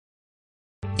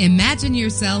Imagine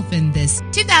yourself in this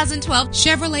 2012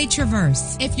 Chevrolet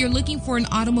Traverse. If you're looking for an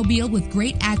automobile with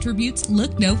great attributes,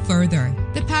 look no further.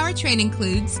 The powertrain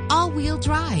includes all-wheel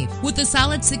drive with a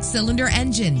solid 6-cylinder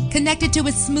engine connected to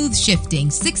a smooth shifting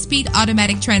 6-speed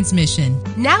automatic transmission.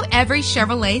 Now every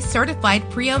Chevrolet certified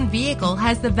pre-owned vehicle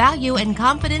has the value and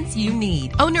confidence you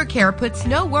need. Owner Care puts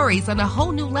no worries on a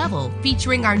whole new level,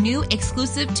 featuring our new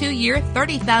exclusive 2-year,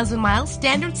 30,000-mile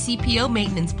standard CPO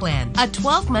maintenance plan, a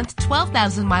 12-month,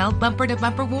 12,000-mile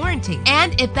bumper-to-bumper warranty,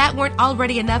 and if that weren't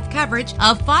already enough coverage,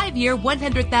 a 5-year,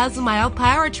 100,000-mile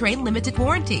powertrain limited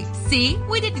warranty. See,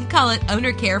 we didn't call it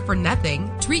Owner Care for nothing.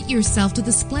 Treat yourself to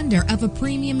the splendor of a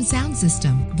premium sound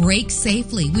system. Brake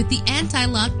safely with the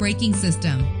anti-lock braking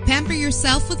system. Pamper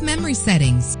yourself with memory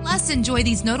settings. Plus, enjoy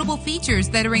these notable features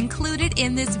that are included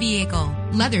in this vehicle: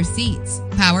 leather seats,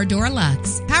 power door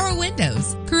locks, power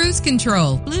windows, cruise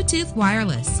control, Bluetooth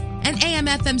wireless, an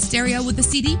AM/FM stereo with a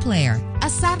CD player, a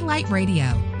satellite radio.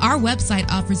 Our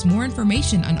website offers more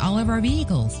information on all of our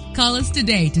vehicles. Call us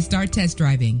today to start test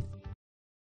driving.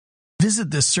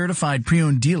 Visit the certified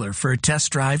pre-owned dealer for a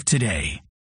test drive today.